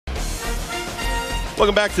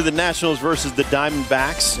Welcome back to the Nationals versus the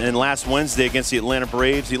Diamondbacks. And last Wednesday against the Atlanta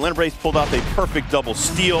Braves pulled off a perfect double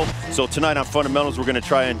steal. So tonight on Fundamentals, we're going to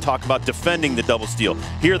try and talk about defending the double steal.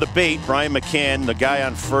 Here the bait, Brian McCann, the guy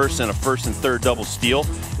on first and a first and third double steal,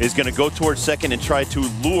 is going to go towards second and try to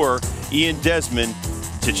lure Ian Desmond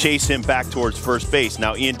to chase him back towards first base.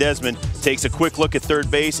 Now Ian Desmond takes a quick look at third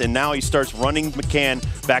base, and now he starts running McCann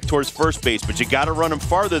back towards first base. But you got to run him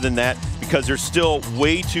farther than that because there's still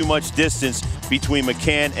way too much distance between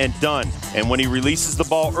McCann and Dunn. And when he releases the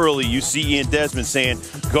ball early, you see Ian Desmond saying,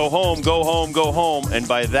 go home, go home, go home. And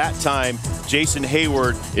by that time, Jason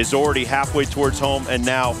Hayward is already halfway towards home, and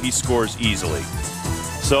now he scores easily.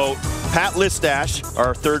 So Pat Listach,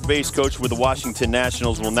 our third base coach with the Washington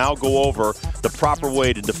Nationals, will now go over the proper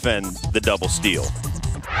way to defend the double steal.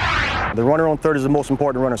 The runner on third is the most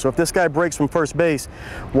important runner. So if this guy breaks from first base,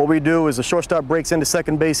 what we do is the shortstop breaks into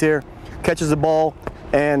second base here, catches the ball,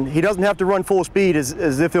 and he doesn't have to run full speed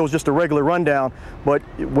as if it was just a regular rundown, but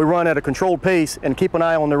we run at a controlled pace and keep an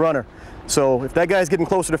eye on the runner. So if that guy's getting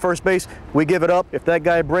closer to first base, we give it up. If that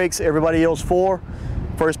guy breaks, everybody yells 4.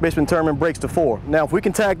 First baseman determined breaks to 4. Now, if we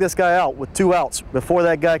can tag this guy out with 2 outs before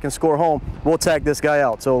that guy can score home, we'll tag this guy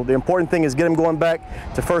out. So the important thing is get him going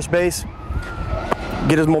back to first base,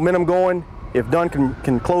 get his momentum going. If Dunn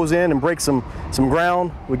can close in and break some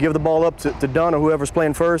ground, we give the ball up to Dunn or whoever's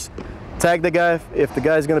playing first. Tag the guy. If the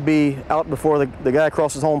guy's going to be out before the guy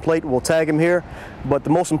crosses home plate, we'll tag him here. But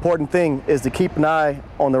the most important thing is to keep an eye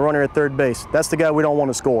on the runner at third base. That's the guy we don't want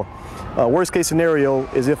to score. Worst case scenario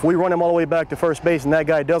is if we run him all the way back to first base and that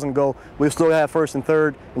guy doesn't go, we'll still have first and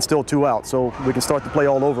third and still 2 outs. So we can start the play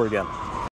all over again.